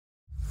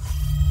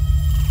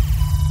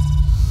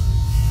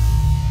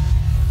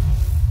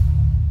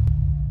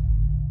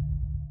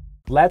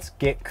Let's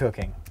get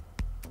cooking.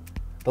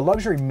 The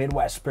luxury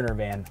Midwest Sprinter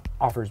van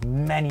offers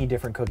many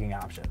different cooking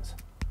options.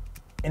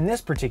 In this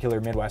particular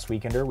Midwest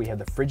Weekender, we have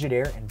the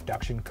Frigidaire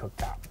Induction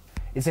Cooktop.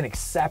 It's an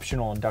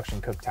exceptional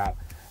induction cooktop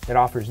that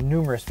offers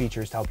numerous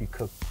features to help you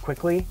cook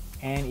quickly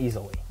and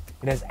easily.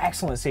 It has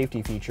excellent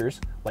safety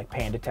features like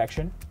pan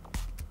detection,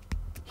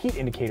 heat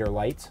indicator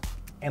lights,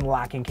 and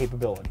locking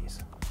capabilities.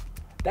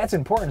 That's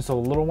important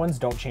so the little ones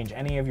don't change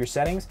any of your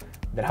settings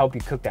that help you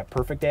cook that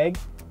perfect egg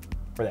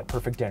or that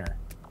perfect dinner.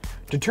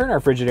 To turn our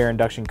Frigidaire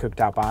Induction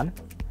Cooktop on,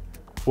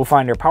 we'll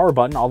find our power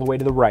button all the way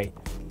to the right.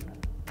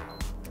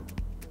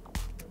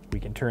 We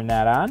can turn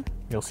that on.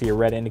 You'll see a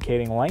red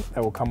indicating light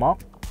that will come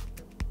up.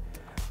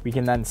 We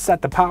can then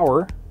set the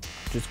power,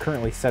 which is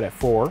currently set at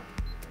 4.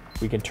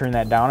 We can turn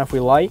that down if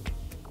we like,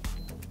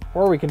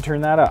 or we can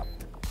turn that up.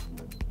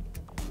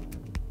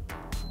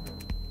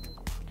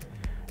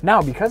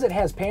 Now, because it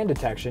has pan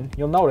detection,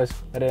 you'll notice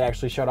that it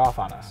actually shut off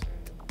on us.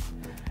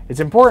 It's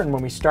important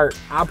when we start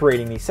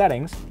operating these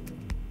settings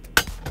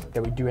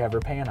that we do have our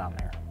pan on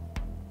there.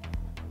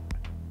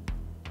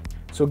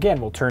 So again,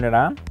 we'll turn it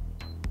on.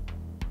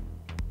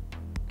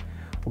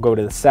 We'll go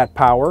to the set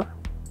power.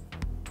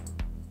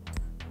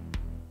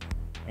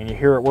 And you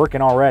hear it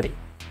working already.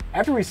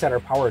 After we set our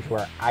power to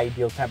our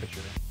ideal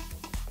temperature,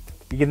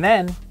 we can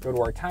then go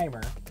to our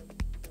timer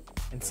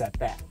and set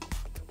that.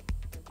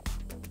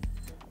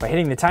 By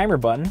hitting the timer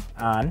button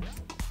on,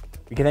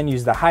 we can then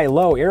use the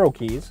high-low arrow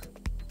keys.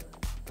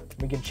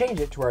 We can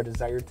change it to our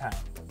desired time.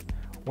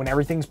 When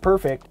everything's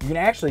perfect, you can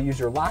actually use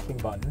your locking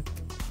button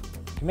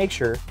to make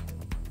sure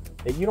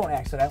that you don't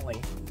accidentally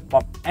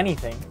bump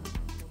anything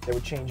that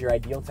would change your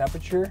ideal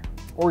temperature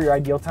or your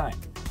ideal time.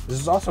 This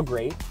is also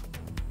great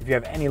if you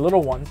have any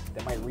little ones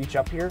that might reach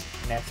up here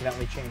and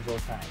accidentally change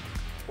those times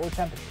or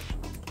temperatures.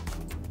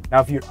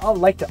 Now, if you'd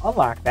like to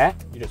unlock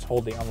that, you just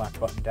hold the unlock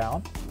button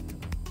down.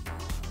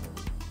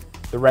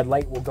 The red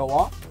light will go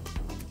off,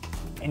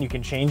 and you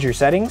can change your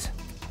settings,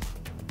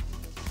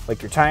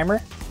 like your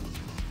timer,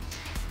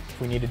 if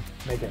we need to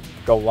make it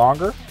go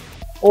longer,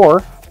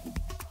 or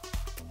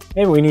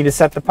maybe we need to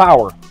set the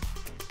power.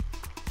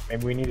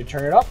 Maybe we need to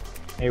turn it up,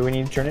 maybe we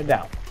need to turn it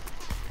down.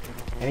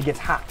 And it gets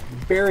hot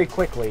very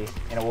quickly,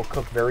 and it will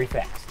cook very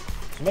fast.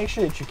 So make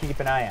sure that you keep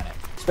an eye on it,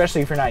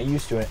 especially if you're not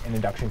used to it in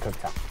induction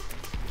cooktop.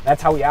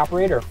 That's how we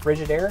operate our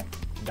Frigidaire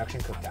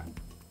Induction Cooktop.